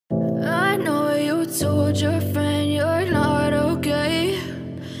told your friend you're not okay?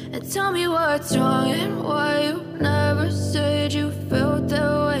 And tell me what's wrong and why you never said you felt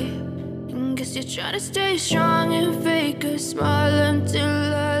that way. And guess you're trying to stay strong and fake a smile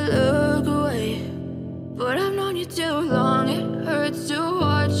until I look away. But I've known you too long, it hurts to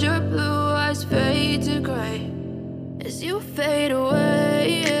watch your blue eyes fade to gray as you fade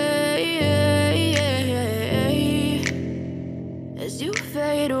away, as you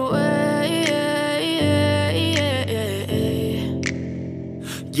fade away.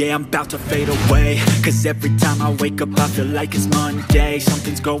 Yeah, I'm about to fade away, cause every time I wake up I feel like it's Monday.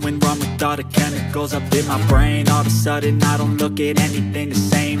 Something's going wrong with all the chemicals up in my brain. All of a sudden I don't look at anything the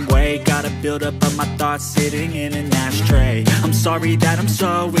same way. Gotta build up of my thoughts sitting in an ashtray. I'm sorry that I'm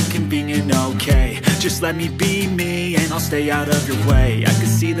so inconvenient, okay? Just let me be me and I'll stay out of your way. I can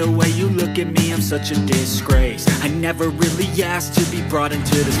see the way you look at me, I'm such a disgrace. I never really asked to be brought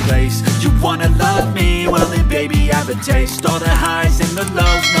into this place. You wanna love me? Well then baby I have a taste. All the highs and the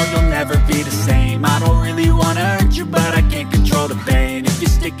lows, no you'll never be the same. I don't really wanna hurt you but I can't control the pain. If you're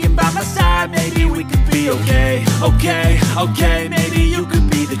sticking by my side maybe we could be okay. Okay, maybe you could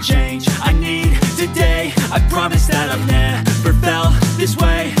be the change I need today. I promise that I've never felt this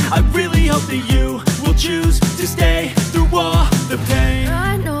way. I really hope that you will choose to stay through all the pain.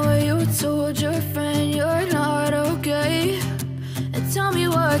 I know you told your friend you're not okay. And tell me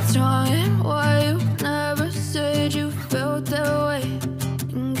what's wrong and why you never said you felt that way.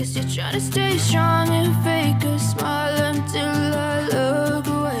 And guess you're trying to stay strong and fake a smile until I look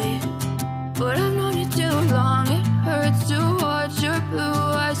away. But I've known you too long, it hurts to watch your blue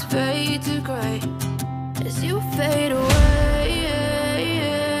eyes fade